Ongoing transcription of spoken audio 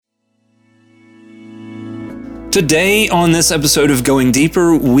Today, on this episode of Going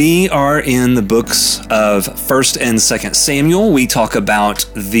Deeper, we are in the books of 1st and 2nd Samuel. We talk about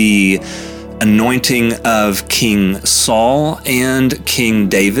the anointing of King Saul and King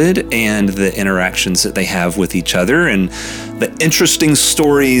David and the interactions that they have with each other and the interesting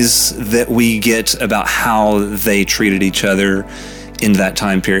stories that we get about how they treated each other in that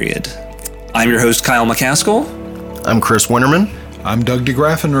time period. I'm your host, Kyle McCaskill. I'm Chris Winterman. I'm Doug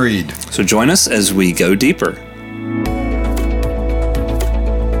DeGraffenried. So join us as we go deeper.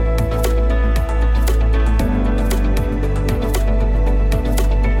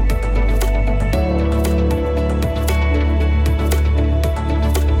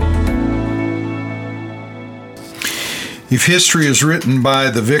 If history is written by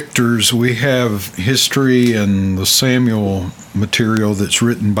the victors, we have history and the Samuel material that's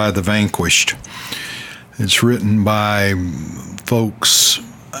written by the vanquished. It's written by folks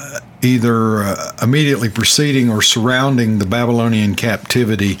either immediately preceding or surrounding the Babylonian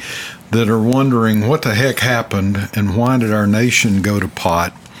captivity that are wondering what the heck happened and why did our nation go to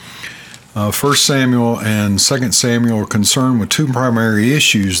pot. 1 Samuel and 2 Samuel are concerned with two primary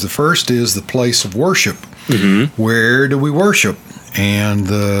issues. The first is the place of worship. Mm-hmm. Where do we worship? And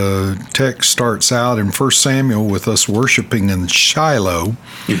the text starts out in 1 Samuel with us worshiping in Shiloh.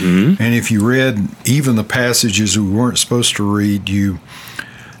 Mm-hmm. And if you read even the passages we weren't supposed to read, you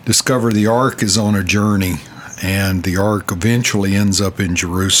discover the ark is on a journey, and the ark eventually ends up in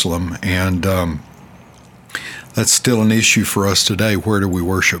Jerusalem. And that's still an issue for us today. Where do we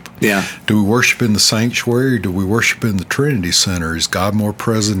worship? Yeah. Do we worship in the sanctuary, or do we worship in the Trinity Center? Is God more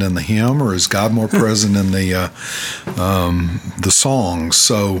present in the hymn, or is God more present in the songs?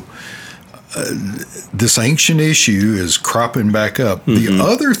 So this ancient issue is cropping back up. Mm-hmm. The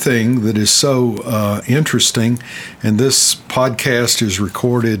other thing that is so interesting, and this podcast is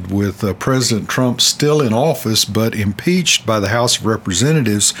recorded with President Trump still in office, but impeached by the House of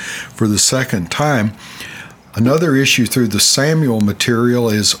Representatives for the second time. Another issue through the Samuel material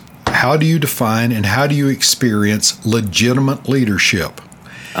is how do you define and how do you experience legitimate leadership?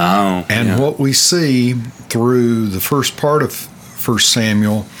 What we see through the first part of 1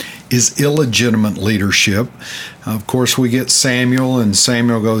 Samuel is illegitimate leadership. Of course, we get Samuel, and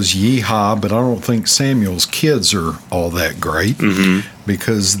Samuel goes, yeehaw, but I don't think Samuel's kids are all that great,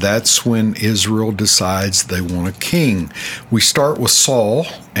 because that's when Israel decides they want a king. We start with Saul,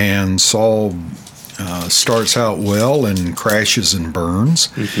 and Saul starts out well and crashes and burns.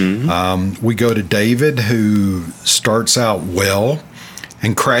 Mm-hmm. We go to David, who starts out well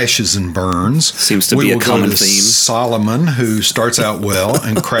and crashes and burns. Seems to be a common theme. Solomon, who starts out well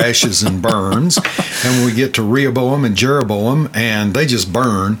and crashes and burns. And we get to Rehoboam and Jeroboam, and they just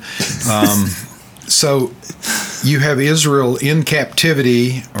burn. So you have Israel in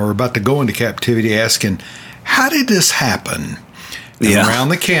captivity, or about to go into captivity, asking, how did this happen? And around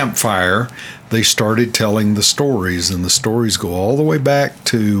the campfire, they started telling the stories, and the stories go all the way back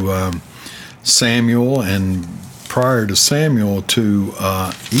to Samuel, and prior to Samuel to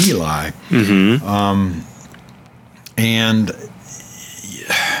Eli. Mm-hmm.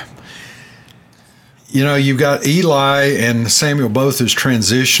 You've got Eli and Samuel both as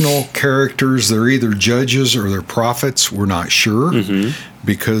transitional characters. They're either judges or they're prophets. We're not sure,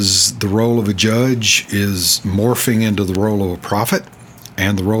 because the role of a judge is morphing into the role of a prophet.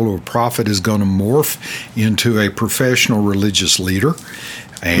 And the role of a prophet is going to morph into a professional religious leader.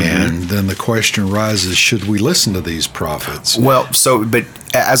 And then the question arises, should we listen to these prophets? Well, but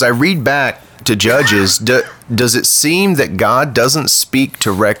as I read back to Judges, does it seem that God doesn't speak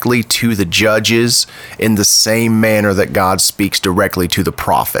directly to the judges in the same manner that God speaks directly to the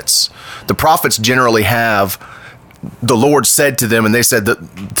prophets? The prophets generally have, the Lord said to them, and they said to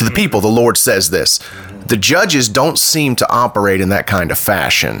the people, the Lord says this. The judges don't seem to operate in that kind of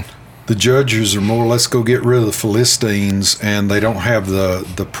fashion. The judges are more, let's go get rid of the Philistines, and they don't have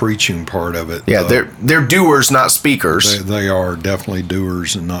the preaching part of it. Yeah, they're doers, not speakers. They are definitely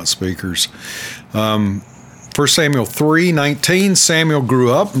doers and not speakers. 1 Samuel 3:19, Samuel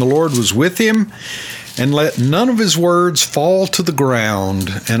grew up, and the Lord was with him, and let none of his words fall to the ground.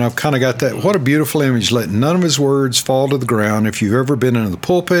 And I've kind of got that. What a beautiful image. Let none of his words fall to the ground. If you've ever been in the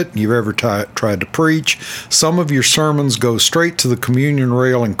pulpit, you've ever tried to preach, some of your sermons go straight to the communion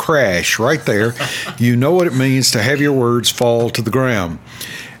rail and crash right there. You know what it means to have your words fall to the ground.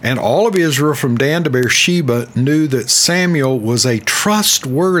 And all of Israel from Dan to Beersheba knew that Samuel was a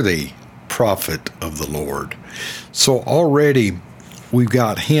trustworthy prophet of the Lord. So already we've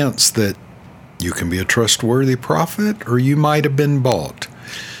got hints that you can be a trustworthy prophet, or you might have been bought.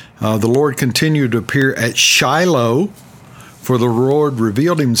 The Lord continued to appear at Shiloh, For the Lord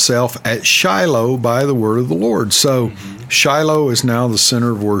revealed himself at Shiloh by the word of the Lord. So Shiloh is now the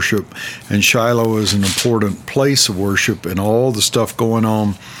center of worship, and Shiloh is an important place of worship, and all the stuff going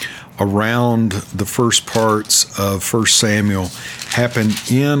on around the first parts of 1 Samuel happen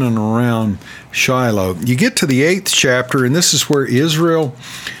in and around Shiloh. You get to the 8th chapter, and this is where Israel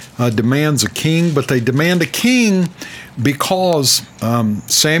demands a king, but they demand a king because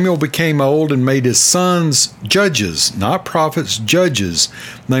Samuel became old and made his sons judges, not prophets, judges.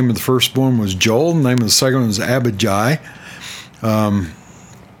 The name of the firstborn was Joel, the name of the second one was Abijah.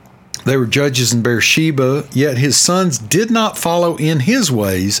 They were judges in Beersheba, yet his sons did not follow in his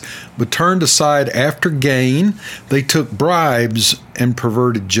ways, but turned aside after gain. They took bribes and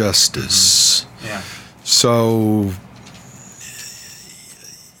perverted justice. Yeah. So,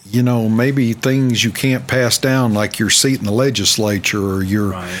 maybe things you can't pass down, like your seat in the legislature or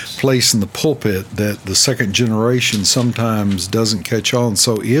your place in the pulpit, that the second generation sometimes doesn't catch on.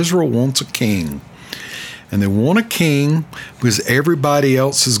 So Israel wants a king. And they want a king because everybody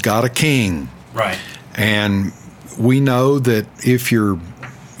else has got a king. Right. And we know that if your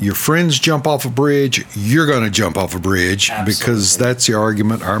friends jump off a bridge, you're going to jump off a bridge. Absolutely. Because that's the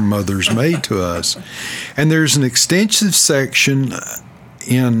argument our mothers made to us. And there's an extensive section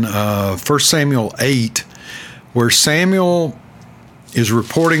in 1 Samuel 8 where Samuel is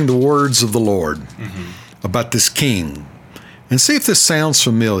reporting the words of the Lord about this king. And see if this sounds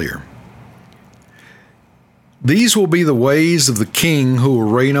familiar. These will be the ways of the king who will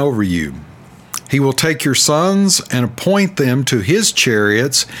reign over you. He will take your sons and appoint them to his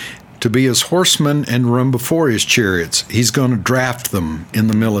chariots to be his horsemen and run before his chariots. He's going to draft them in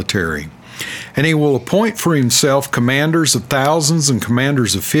the military. And he will appoint for himself commanders of thousands and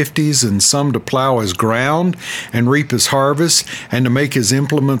commanders of 50s, and some to plow his ground and reap his harvest, and to make his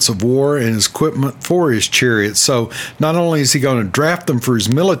implements of war and his equipment for his chariots. So not only is he going to draft them for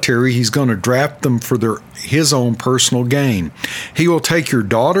his military, he's going to draft them for his own personal gain. He will take your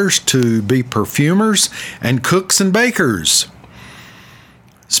daughters to be perfumers and cooks and bakers,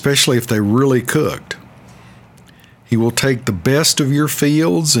 especially if they really cooked. He will take the best of your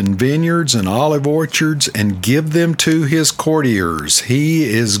fields and vineyards and olive orchards and give them to his courtiers. He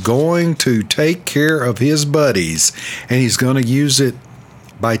is going to take care of his buddies, and he's going to use it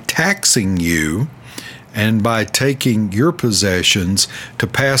by taxing you and by taking your possessions to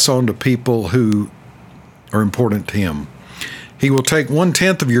pass on to people who are important to him. He will take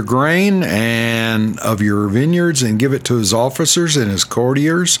 1/10 of your grain and of your vineyards and give it to his officers and his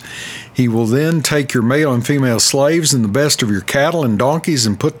courtiers. He will then take your male and female slaves and the best of your cattle and donkeys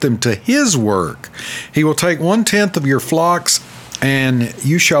and put them to his work. He will take 1/10 of your flocks, and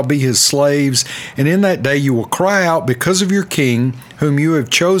you shall be his slaves. And in that day you will cry out because of your king, whom you have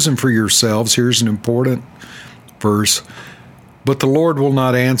chosen for yourselves. Here's an important verse. But the Lord will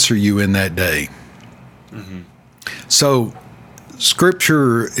not answer you in that day. So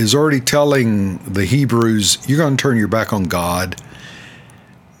Scripture is already telling the Hebrews, you're going to turn your back on God,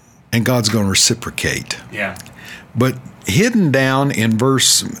 and God's going to reciprocate. Yeah. But hidden down in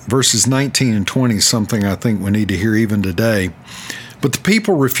verses 19 and 20, something I think we need to hear even today. But the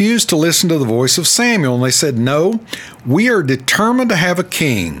people refused to listen to the voice of Samuel, and they said, no, we are determined to have a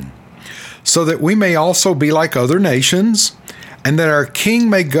king, so that we may also be like other nations, and that our king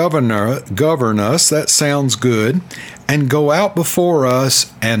may govern us, that sounds good, and go out before us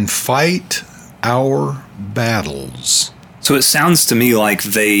and fight our battles. So it sounds to me like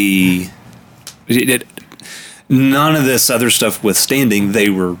none of this other stuff withstanding, they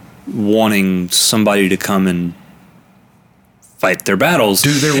were wanting somebody to come and fight their battles.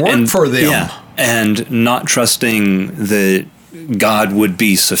 Do their work for them. Yeah, and not trusting that God would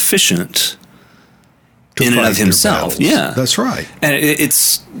be sufficient in and of himself. Yeah, that's right. And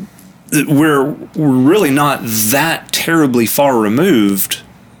we're really not that terribly far removed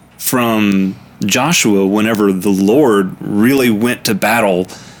from Joshua whenever the Lord really went to battle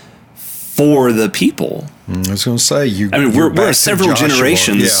for the people. I was going to say, we're several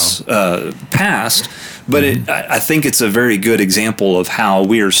generations past, but I think it's a very good example of how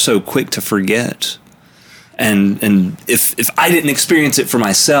we are so quick to forget. And if I didn't experience it for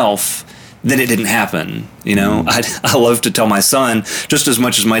myself, then it didn't happen. I love to tell my son, just as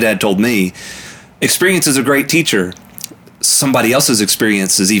much as my dad told me, experience is a great teacher. Somebody else's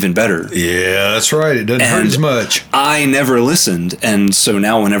experience is even better. Yeah, that's right. It doesn't hurt as much. I never listened. And so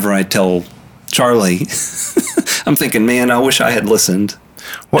now whenever I tell Charlie, I'm thinking, man, I wish I had listened.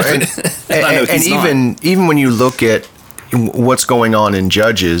 Well, and even when you look at what's going on in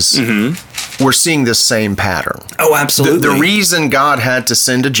Judges, we're seeing this same pattern. Oh, absolutely. The reason God had to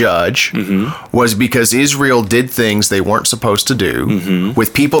send a judge was because Israel did things they weren't supposed to do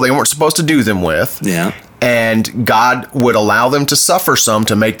with people they weren't supposed to do them with. Yeah. And God would allow them to suffer some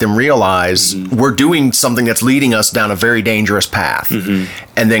to make them realize we're doing something that's leading us down a very dangerous path.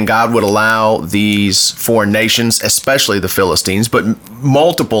 And then God would allow these foreign nations, especially the Philistines, but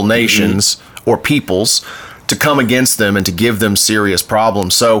multiple nations or peoples, to come against them and to give them serious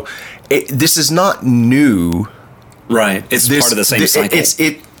problems. So this is not new. Right. It's part of the same cycle.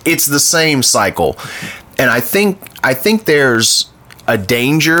 It's the same cycle. And I think there's a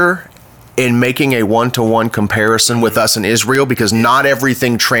danger in making a one-to-one comparison with us and Israel, because not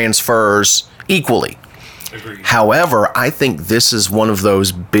everything transfers equally. Agreed. However, I think this is one of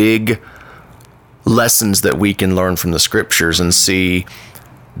those big lessons that we can learn from the scriptures and see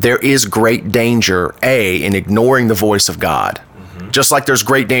there is great danger, in ignoring the voice of God. Just like there's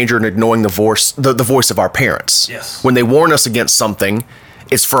great danger in ignoring the voice of our parents. Yes. When they warn us against something,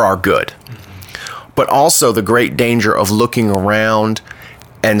 it's for our good. But also the great danger of looking around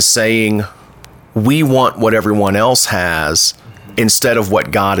and saying, we want what everyone else has instead of what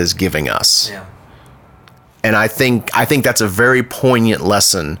God is giving us. Yeah. And I think that's a very poignant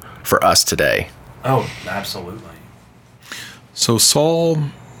lesson for us today. Oh, absolutely. So Saul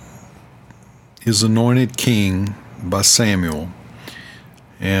is anointed king by Samuel,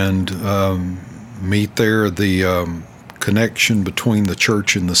 and meet there the connection between the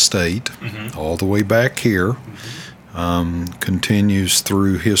church and the state, all the way back here. Continues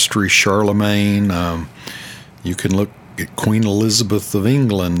through history. Charlemagne, you can look at Queen Elizabeth of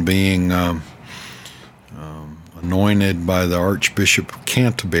England being anointed by the Archbishop of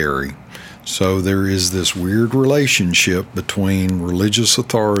Canterbury. So there is this weird relationship between religious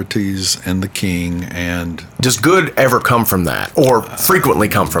authorities and the king. And does good ever come from that, or frequently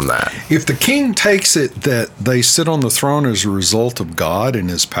come from that? If the king takes it that they sit on the throne as a result of God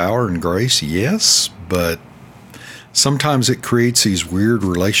and his power and grace, yes, but sometimes it creates these weird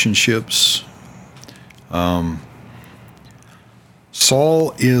relationships.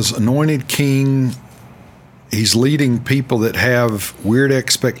 Saul is anointed king. He's leading people that have weird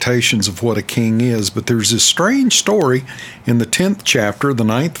expectations of what a king is. But there's this strange story in the 10th chapter, the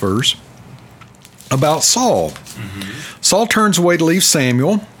 9th verse, about Saul. Saul turns away to leave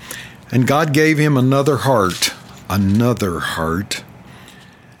Samuel, and God gave him another heart.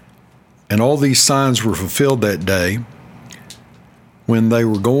 And all these signs were fulfilled that day. When they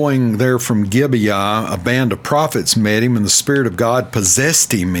were going there from Gibeah, a band of prophets met him, and the Spirit of God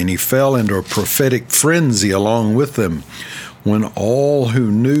possessed him, and he fell into a prophetic frenzy along with them. When all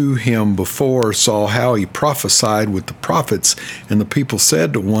who knew him before saw how he prophesied with the prophets, and the people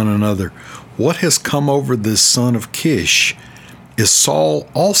said to one another, "What has come over this son of Kish? Is Saul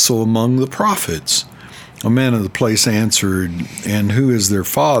also among the prophets?" A man of the place answered, "And who is their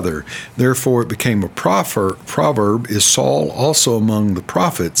father?" Therefore it became a proverb, "Is Saul also among the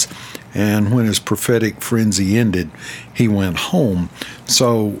prophets?" And when his prophetic frenzy ended, he went home.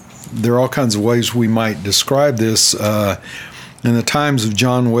 So there are all kinds of ways we might describe this. In the times of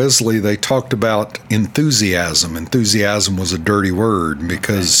John Wesley, they talked about enthusiasm. Enthusiasm was a dirty word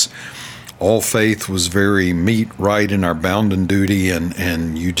because all faith was very meet, right, in our bounden duty,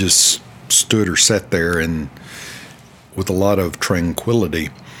 and you just stood or sat there and with a lot of tranquility.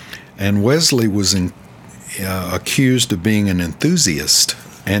 And Wesley was accused of being an enthusiast.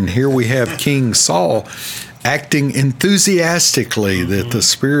 And here we have King Saul acting enthusiastically that the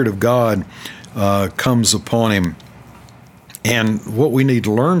Spirit of God comes upon him. And what we need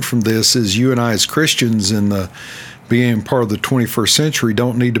to learn from this is you and I as Christians in the being part of the 21st century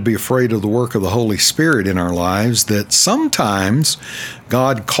don't need to be afraid of the work of the Holy Spirit in our lives, that sometimes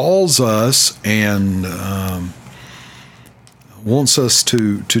God calls us and wants us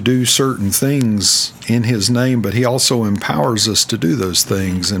to do certain things in His name, but He also empowers us to do those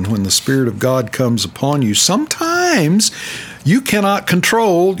things. And when the Spirit of God comes upon you, sometimes you cannot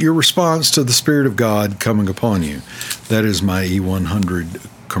control your response to the Spirit of God coming upon you. That is my E100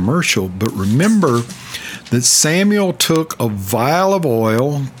 commercial. But remember that Samuel took a vial of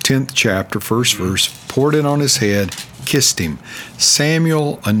oil, 10th chapter, 1st verse, poured it on his head, kissed him.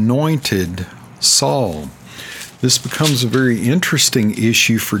 Samuel anointed Saul. This becomes a very interesting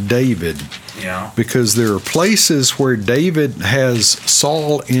issue for David. Yeah. Because there are places where David has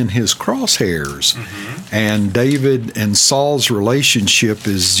Saul in his crosshairs. And David and Saul's relationship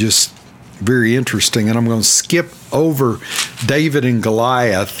is just very interesting. And I'm going to skip over David and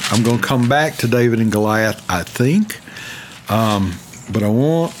Goliath. I'm going to come back to David and Goliath, I think. But I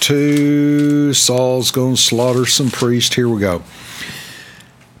want to. Saul's going to slaughter some priests. Here we go.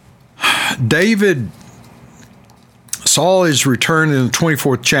 Saul is returned in the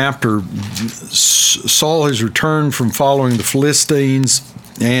 24th chapter. Saul has returned from following the Philistines,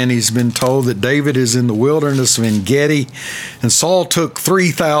 and he's been told that David is in the wilderness of En-Gedi. And Saul took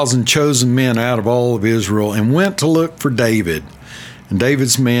 3,000 chosen men out of all of Israel and went to look for David and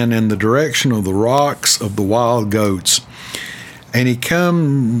David's men in the direction of the rocks of the wild goats. And he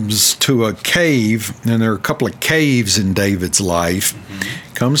comes to a cave, and there are a couple of caves in David's life.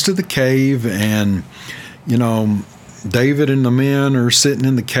 Comes to the cave, and, David and the men are sitting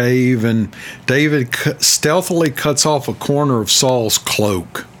in the cave, and David stealthily cuts off a corner of Saul's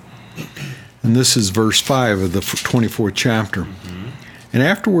cloak. And this is verse 5 of the 24th chapter. And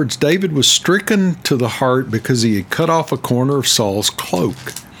afterwards, David was stricken to the heart because he had cut off a corner of Saul's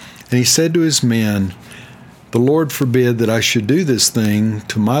cloak. And he said to his men, "The Lord forbid that I should do this thing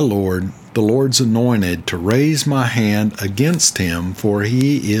to my Lord, the Lord's anointed, to raise my hand against him, for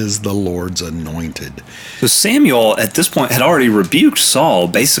he is the Lord's anointed." So Samuel, at this point, had already rebuked Saul,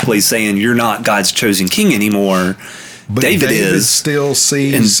 basically saying, "You're not God's chosen king anymore." But David still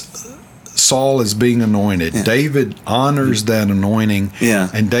sees Saul as being anointed. Yeah. David honors that anointing,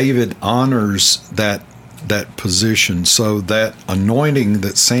 and David honors that position. So that anointing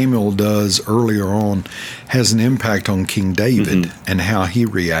that Samuel does earlier on has an impact on King David and how he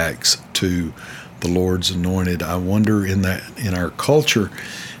reacts to the Lord's anointed. I wonder in our culture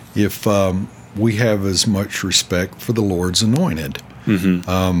if we have as much respect for the Lord's anointed.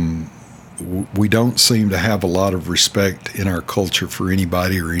 We don't seem to have a lot of respect in our culture for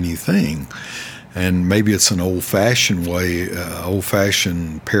anybody or anything. And maybe it's an old-fashioned way,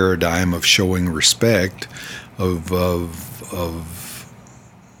 old-fashioned paradigm of showing respect, of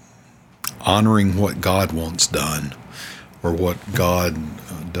honoring what God wants done or what God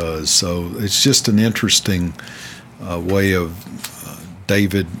does. So it's just an interesting way of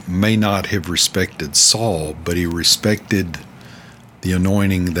David may not have respected Saul, but he respected the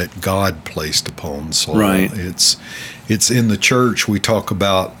anointing that God placed upon Saul. Right. It's in the church we talk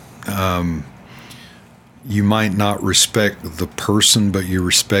about. You might not respect the person, but you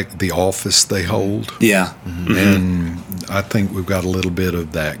respect the office they hold. Yeah. And I think we've got a little bit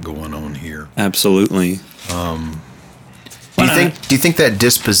of that going on here. Absolutely. Do you think that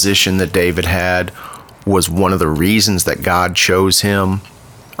disposition that David had was one of the reasons that God chose him?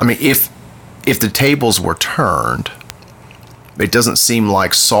 I mean, if the tables were turned, it doesn't seem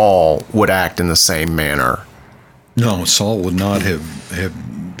like Saul would act in the same manner. No, Saul would not have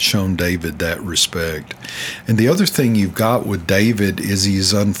shown David that respect. And the other thing you've got with David is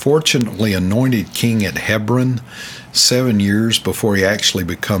he's unfortunately anointed king at Hebron 7 years before he actually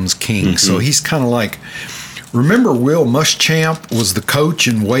becomes king. So he's kind of like, remember Will Muschamp was the coach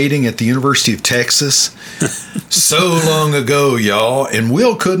in waiting at the University of Texas so long ago, y'all, and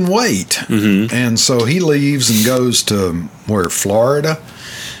Will couldn't wait. And so he leaves and goes to Florida.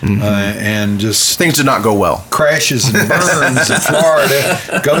 And just things did not go well. Crashes and burns in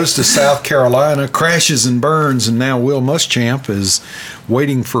Florida, goes to South Carolina, crashes and burns, and now Will Muschamp is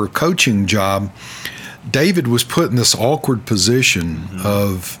waiting for a coaching job. David was put in this awkward position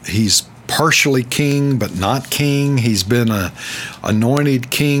of he's partially king but not king. He's been a anointed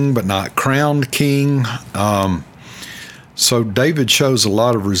king but not crowned king. So David shows a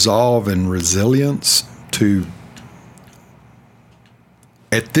lot of resolve and resilience to,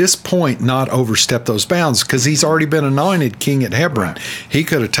 at this point, not overstep those bounds, because he's already been anointed king at Hebron. He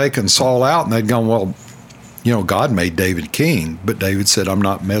could have taken Saul out and they'd gone, well, God made David king, but David said, I'm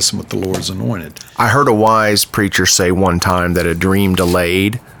not messing with the Lord's anointed. I heard a wise preacher say one time that a dream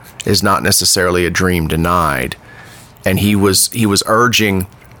delayed is not necessarily a dream denied. And he was urging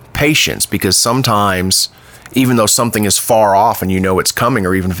patience, because sometimes, even though something is far off and it's coming,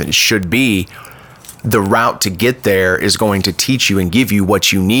 or even if it should be, the route to get there is going to teach you and give you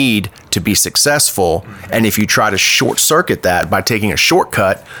what you need to be successful. And if you try to short circuit that by taking a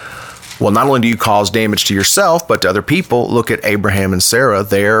shortcut, well, not only do you cause damage to yourself, but to other people. Look at Abraham and Sarah.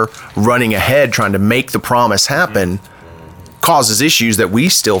 They're running ahead, trying to make the promise happen, causes issues that we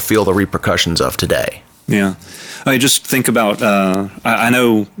still feel the repercussions of today. Yeah. I just think about, I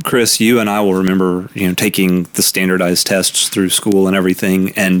know, Chris, you and I will remember, taking the standardized tests through school and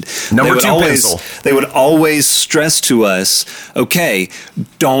everything. And they would always stress to us, okay,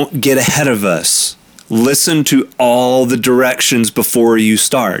 don't get ahead of us. Listen to all the directions before you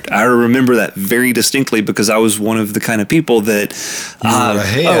start. I remember that very distinctly, because I was one of the kind of people that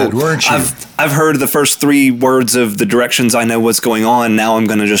weren't you? I've heard the first 3 words of the directions. I know what's going on. Now I'm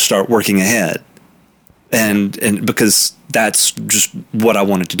going to just start working ahead. And because that's just what I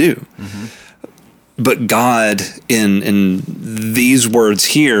wanted to do. But God, in these words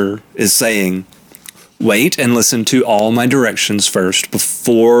here, is saying, wait and listen to all my directions first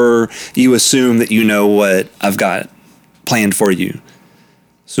before you assume that you know what I've got planned for you.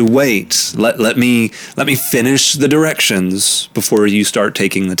 So wait, let me finish the directions before you start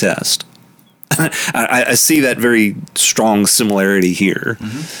taking the test. I see that very strong similarity here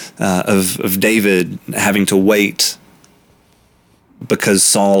of David having to wait because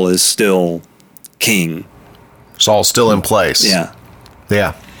Saul is still king. Saul's still in place. Yeah.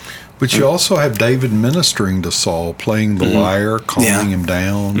 Yeah. But you also have David ministering to Saul, playing the lyre, calming him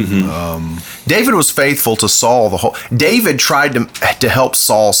down. David was faithful to Saul David tried to help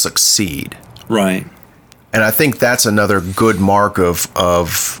Saul succeed. Right. And I think that's another good mark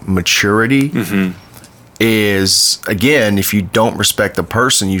of maturity. Is, again, if you don't respect the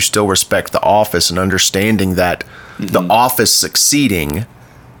person, you still respect the office, and understanding that the office succeeding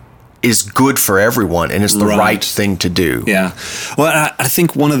is good for everyone and it's the right thing to do. Yeah. Well, I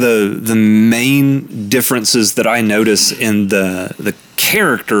think one of the main differences that I notice in the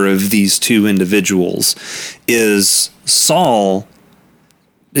character of these two individuals is Saul,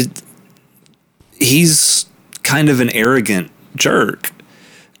 he's kind of an arrogant jerk.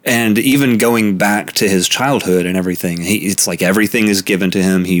 And even going back to his childhood and everything, it's like everything is given to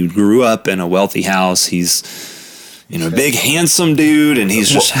him. He grew up in a wealthy house. He's big, handsome dude, and he's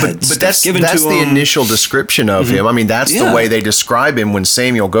just but that's given to him. That's the initial description of him. I mean, that's the way they describe him when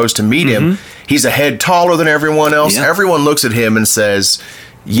Samuel goes to meet him. He's a head taller than everyone else. Yeah. Everyone looks at him and says,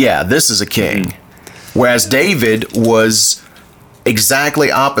 yeah, this is a king. Whereas David was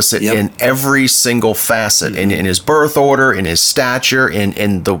exactly opposite in every single facet, in his birth order, in his stature,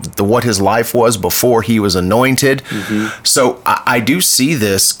 in the what his life was before he was anointed. So I do see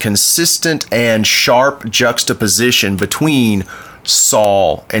this consistent and sharp juxtaposition between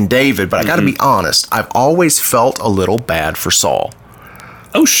Saul and David. But I got to be honest, I've always felt a little bad for Saul.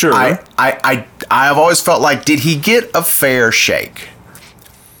 Oh, sure. I've always felt like, did he get a fair shake?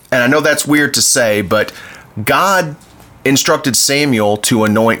 And I know that's weird to say, but God instructed Samuel to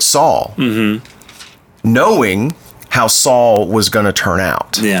anoint Saul, knowing how Saul was going to turn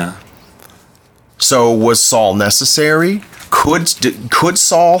out. Yeah. So was Saul necessary? Could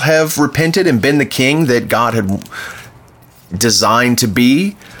Saul have repented and been the king that God had designed to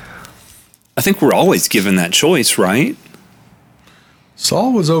be? I think we're always given that choice, right?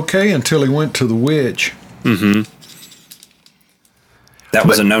 Saul was okay until he went to the witch. That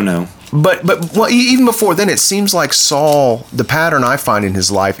was a no-no. But well, even before then, it seems like Saul, the pattern I find in his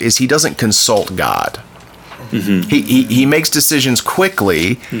life is he doesn't consult God. He makes decisions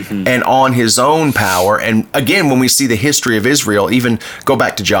quickly and on his own power. And again, when we see the history of Israel, even go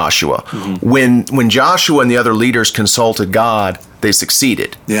back to Joshua, when Joshua and the other leaders consulted God, they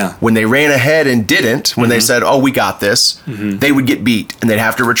succeeded. Yeah. When they ran ahead and didn't, when they said, "Oh, we got this," they would get beat, and they'd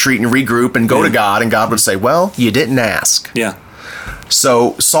have to retreat and regroup and go to God, and God would say, "Well, you didn't ask." Yeah.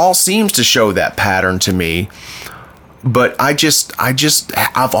 So Saul seems to show that pattern to me, but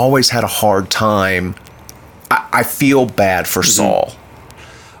I've always had a hard time. I feel bad for Saul.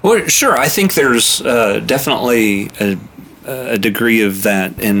 Well, sure. I think there's definitely a degree of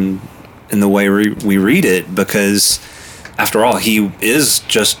that in the way we read it, because after all, he is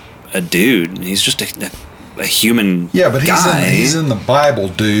just a dude. He's just a human. Yeah, but guy. he's in the Bible,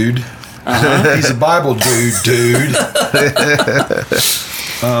 dude. He's a Bible dude.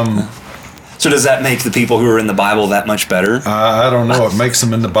 So does that make the people who are in the Bible that much better? I don't know. It makes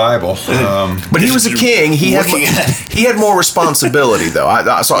them in the Bible. But he was a king. He had more responsibility, though.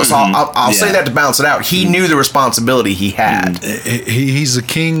 I'll say that to balance it out. He knew the responsibility he had. He's a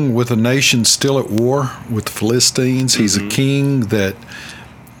king with a nation still at war with the Philistines. He's a king that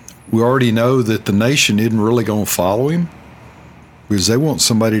we already know that the nation isn't really going to follow him because they want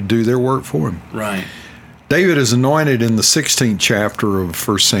somebody to do their work for him. Right. David is anointed in the 16th chapter of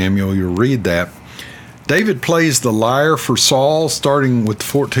 1 Samuel. You'll read that. David plays the lyre for Saul, starting with the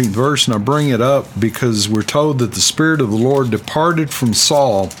 14th verse, and I bring it up because we're told that the Spirit of the Lord departed from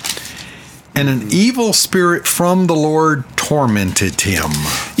Saul, and an evil spirit from the Lord tormented him.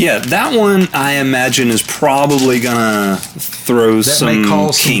 Yeah, that one I imagine is probably going to throw some kinks. That may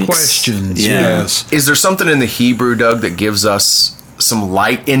cause some questions, yes. Is there something in the Hebrew, Doug, that gives us some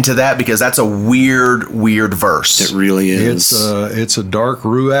light into that? Because that's a weird verse. It really is. It's a dark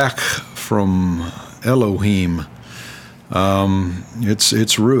ruach from Elohim.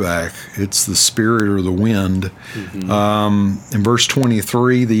 It's ruach. It's the spirit or the wind. In verse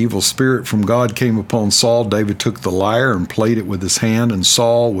 23, the evil spirit from God came upon Saul. David took the lyre and played it with his hand, and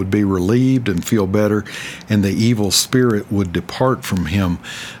Saul would be relieved and feel better, and the evil spirit would depart from him.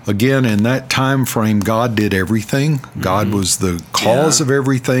 Again, in that time frame, God did everything. God was the cause of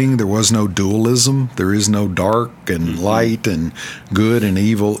everything. There was no dualism. There is no dark and light and good and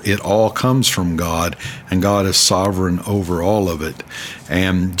evil. It all comes from God, and God is sovereign over all of it.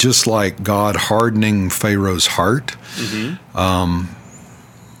 And just like God hardening Pharaoh's heart,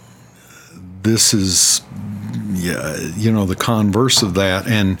 this is, the converse of that.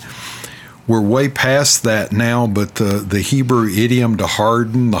 And we're way past that now, but the Hebrew idiom to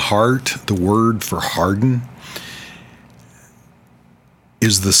harden the heart, the word for harden,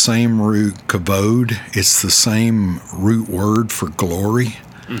 is the same root kavod. It's the same root word for glory.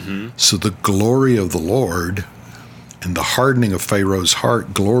 So the glory of the Lord and the hardening of Pharaoh's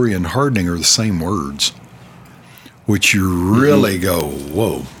heart, glory and hardening are the same words, which you really go,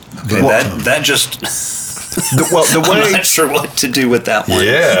 whoa. Okay, that just... the way, I'm not sure what to do with that one.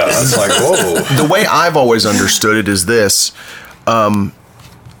 Yeah, it's like, whoa. The way I've always understood it is this.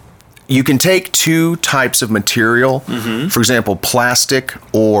 You can take two types of material, for example, plastic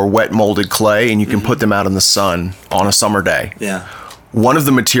or wet molded clay, and you can put them out in the sun on a summer day. Yeah. One of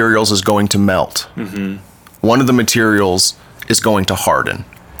the materials is going to melt. One of the materials is going to harden.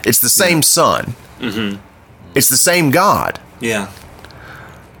 It's the same sun. It's the same God. Yeah.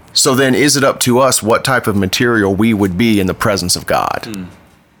 So then is it up to us what type of material we would be in the presence of God?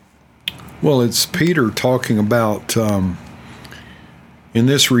 Well, it's Peter talking about, in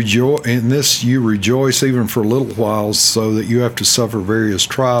this you rejoice even for a little while, so that you have to suffer various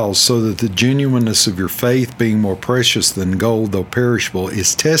trials, so that the genuineness of your faith, being more precious than gold, though perishable,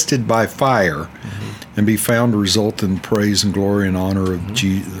 is tested by fire, and be found to result in praise and glory and honor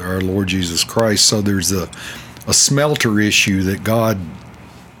of our Lord Jesus Christ. So there's a smelter issue that God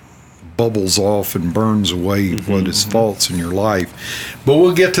bubbles off and burns away what is false in your life. But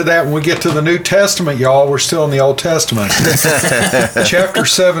we'll get to that when we get to the New Testament, y'all. We're still in the Old Testament. Chapter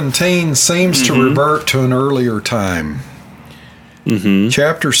 17 seems to revert to an earlier time.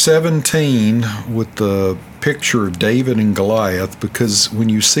 Chapter 17 with the picture of David and Goliath, because when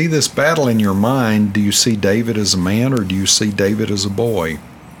you see this battle in your mind, do you see David as a man or do you see David as a boy?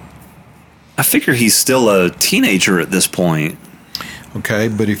 I figure he's still a teenager at this point. Okay,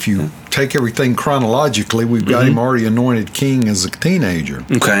 but if you take everything chronologically, we've got him already anointed king as a teenager.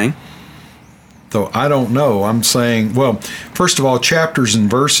 Okay. So I don't know. I'm saying, well, first of all, chapters and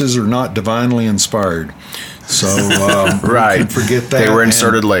verses are not divinely inspired. So right. we can forget that. They were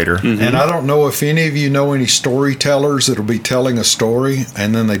inserted later. And I don't know if any of you know any storytellers that'll be telling a story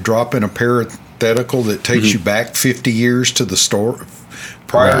and then they drop in a parenthetical that takes you back 50 years to the story.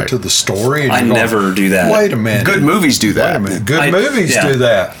 Prior to the story. And I never do that. Wait a minute. Good movies do that. Good movies do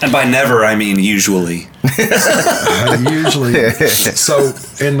that. And by never, I mean usually. Usually. So,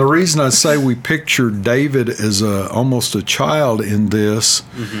 and the reason I say we pictured David as almost a child in this,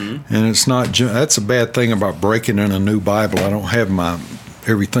 and it's not, that's a bad thing about breaking in a new Bible. I don't have my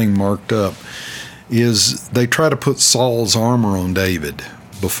everything marked up, is they try to put Saul's armor on David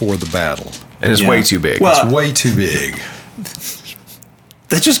before the battle. And it's way too big. Well, it's way too big.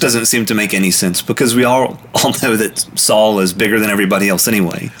 That just doesn't seem to make any sense because we all know that Saul is bigger than everybody else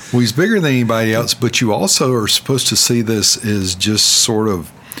anyway. Well, he's bigger than anybody else, but you also are supposed to see this as just sort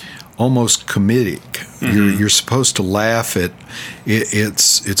of almost comedic. You're supposed to laugh at it.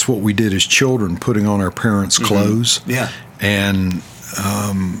 It's what we did as children, putting on our parents' clothes. Yeah. And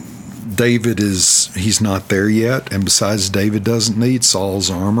David he's not there yet. And besides, David doesn't need Saul's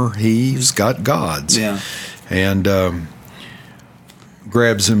armor. He's got God's. Yeah. And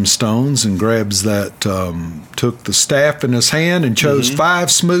grabs him stones and grabs that, took the staff in his hand and chose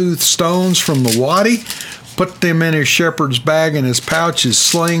 5 smooth stones from the wadi, put them in his shepherd's bag in his pouch, his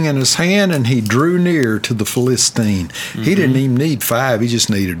sling in his hand, and he drew near to the Philistine. He didn't even need 5, he just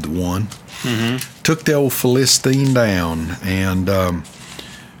needed the 1. Took the old Philistine down, and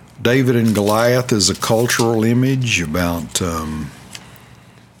David and Goliath is a cultural image about, the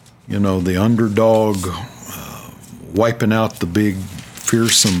underdog wiping out the big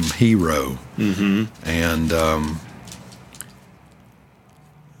fearsome hero. And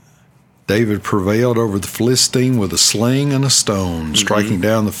David prevailed over the Philistine with a sling and a stone, striking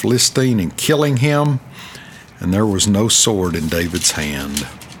down the Philistine and killing him, and there was no sword in David's hand.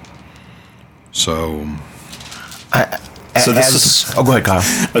 So So this is. Oh, go ahead, Kyle.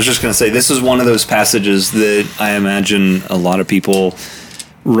 I was just going to say, this is one of those passages that I imagine a lot of people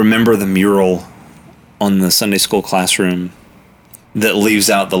remember the mural on the Sunday school classroom that leaves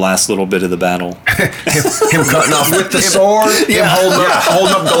out the last little bit of the battle. Him cutting off with the sword. Him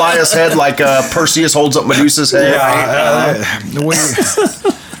holding up Goliath's head like Perseus holds up Medusa's head.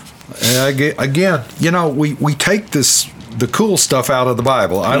 Again, we take the cool stuff out of the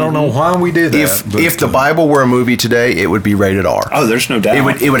Bible. I don't know why we do that. If the Bible were a movie today, it would be rated R. Oh, there's no doubt.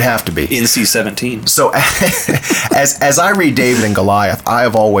 It would have to be. NC-17. So as I read David and Goliath, I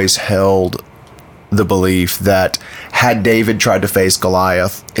have always held the belief that had David tried to face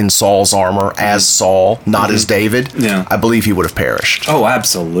Goliath in Saul's armor as Saul, not as David, I believe he would have perished. Oh,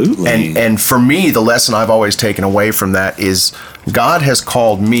 absolutely. And for me, the lesson I've always taken away from that is God has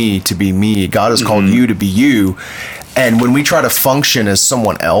called me to be me. God has called you to be you. And when we try to function as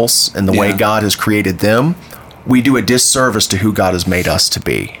someone else in the way God has created them, we do a disservice to who God has made us to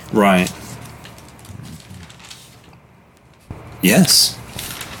be. Right. Yes.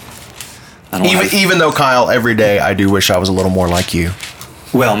 Even though, Kyle, every day I do wish I was a little more like you.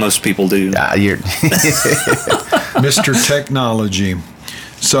 Well, most people do. You're Mr. Technology.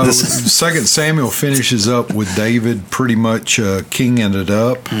 So 2 Samuel finishes up with David pretty much kinging it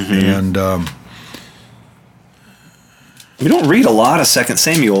up. And we don't read a lot of 2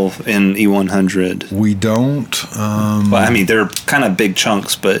 Samuel in E100. We don't. Well, I mean, they're kind of big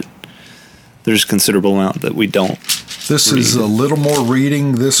chunks, but there's a considerable amount that we don't. This is a little more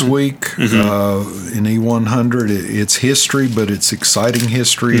reading this week in E100. It's history, but it's exciting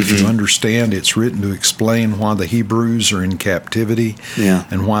history. If you understand, it's written to explain why the Hebrews are in captivity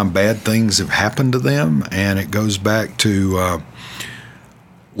and why bad things have happened to them. And it goes back to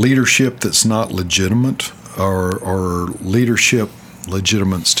leadership that's not legitimate, or leadership,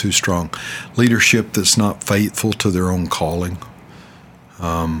 legitimate's too strong, leadership that's not faithful to their own calling.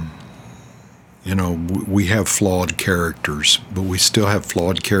 We have flawed characters, but we still have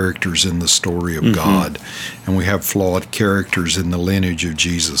flawed characters in the story of God, and we have flawed characters in the lineage of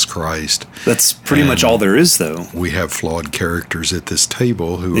Jesus Christ. That's pretty much all there is, though. We have flawed characters at this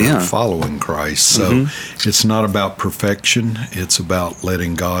table who are following Christ. So it's not about perfection. It's about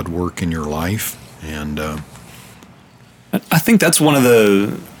letting God work in your life. And I think that's one of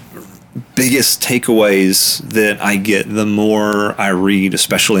the biggest takeaways that I get the more I read,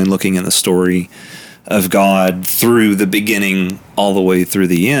 especially in looking at the story of God through the beginning all the way through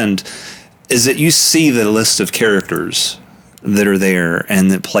the end, is that you see the list of characters that are there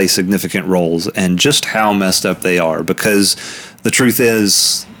and that play significant roles and just how messed up they are, because the truth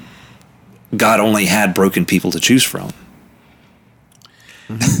is God only had broken people to choose from.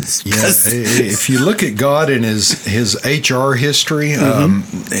 If you look at God in his HR history,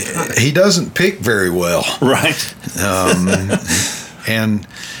 he doesn't pick very well. Right. And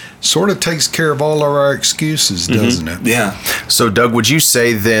sort of takes care of all of our excuses, doesn't it? Yeah. So, Doug, would you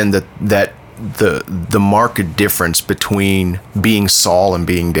say then that the marked difference between being Saul and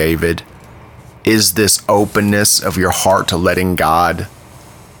being David is this openness of your heart to letting God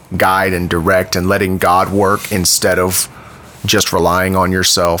guide and direct and letting God work instead of just relying on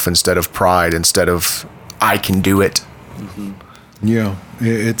yourself, instead of pride, instead of I can do it? Yeah,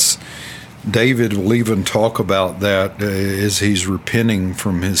 it's David will even talk about that as he's repenting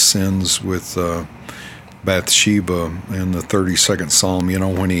from his sins with Bathsheba in the 32nd Psalm.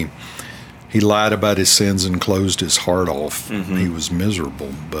 When he lied about his sins and closed his heart off, he was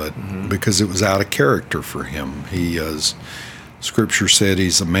miserable, but because it was out of character for him. Scripture said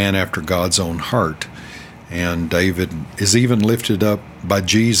he's a man after God's own heart. And David is even lifted up by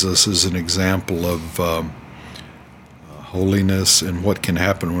Jesus as an example of holiness and what can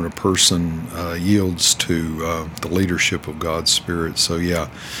happen when a person yields to the leadership of God's Spirit. So,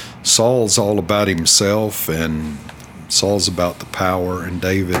 Saul's all about himself, and Saul's about the power. And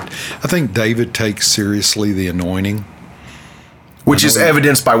I think David takes seriously the anointing. Which is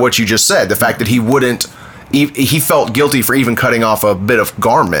evidenced by what you just said, the fact that he felt guilty for even cutting off a bit of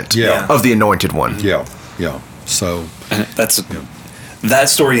garment of the anointed one. Yeah. So that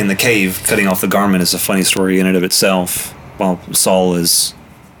story in the cave, cutting off the garment, is a funny story in and of itself. While Saul is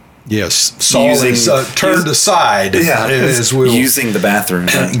turned aside. As we'll using the bathroom.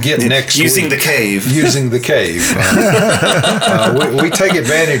 Get next using week. the cave. Using the cave. We take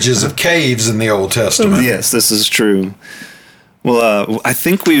advantages of caves in the Old Testament. Yes, this is true. Well, I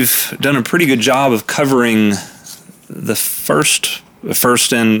think we've done a pretty good job of covering the first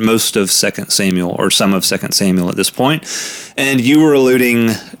and most of 2 Samuel, or some of 2 Samuel at this point. And you were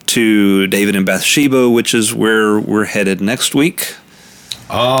alluding to David and Bathsheba, which is where we're headed next week.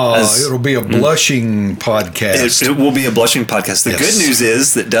 It'll be a blushing podcast. It will be a blushing podcast. The good news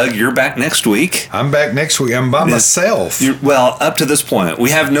is that, Doug, you're back next week. I'm back next week. I'm by myself. Well, up to this point, we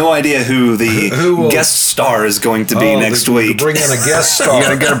have no idea who the guest star is going to be next week. Bring in a guest star.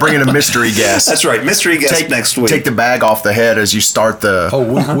 You're going to bring in a mystery guest. That's right, mystery guest next week. Take the bag off the head as you start the...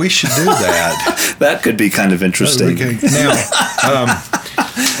 Oh, we should do that. That could be kind of interesting. Now,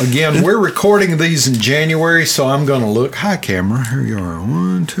 again, we're recording these in January, so I'm going to look. Hi, camera. Here you are.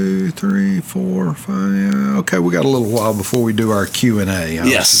 1, 2, 3, 4, 5. Okay, we got a little while before we do our Q&A.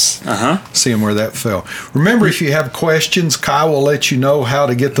 Yes. Seeing where that fell. Remember, if you have questions, Kai will let you know how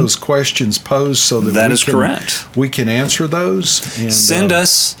to get those questions posed so that correct. We can answer those. And, send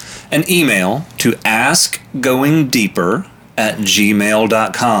us an email to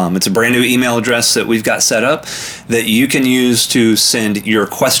askgoingdeeper@gmail.com. It's a brand new email address that we've got set up that you can use to send your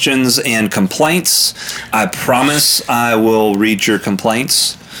questions and complaints. I promise I will read your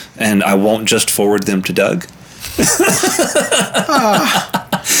complaints and I won't just forward them to Doug.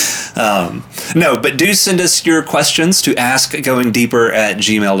 No, but do send us your questions to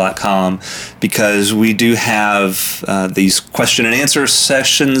askgoingdeeper@gmail.com because we do have these question and answer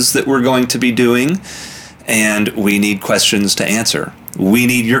sessions that we're going to be doing, and we need questions to answer. We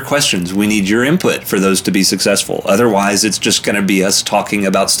need your questions. We need your input for those to be successful. Otherwise, it's just going to be us talking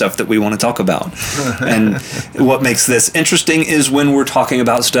about stuff that we want to talk about. And what makes this interesting is when we're talking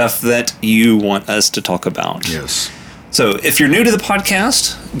about stuff that you want us to talk about. Yes. So if you're new to the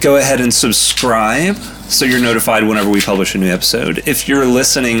podcast, go ahead and subscribe so you're notified whenever we publish a new episode. If you're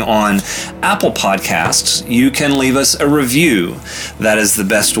listening on Apple Podcasts, you can leave us a review. That is the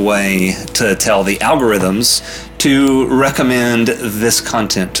best way to tell the algorithms to recommend this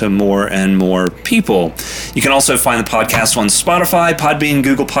content to more and more people. You can also find the podcast on Spotify, Podbean,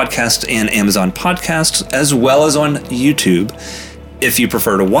 Google Podcasts, and Amazon Podcasts, as well as on YouTube. If you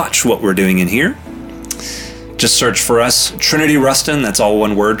prefer to watch what we're doing in here, just search for us, Trinity Rustin. That's all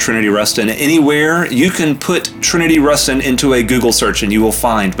one word, Trinity Rustin. Anywhere you can put Trinity Rustin into a Google search and you will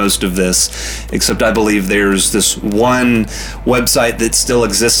find most of this, except I believe there's this one website that still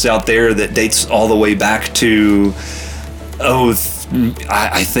exists out there that dates all the way back to, I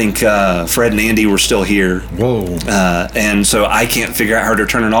think Fred and Andy were still here. Whoa. And so I can't figure out how to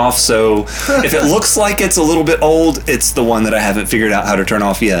turn it off. So if it looks like it's a little bit old, it's the one that I haven't figured out how to turn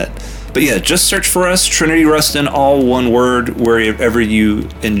off yet. But yeah, just search for us, Trinity Rustin, all one word, wherever you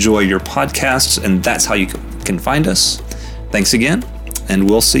enjoy your podcasts, and that's how you can find us. Thanks again, and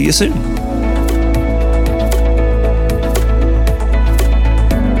we'll see you soon.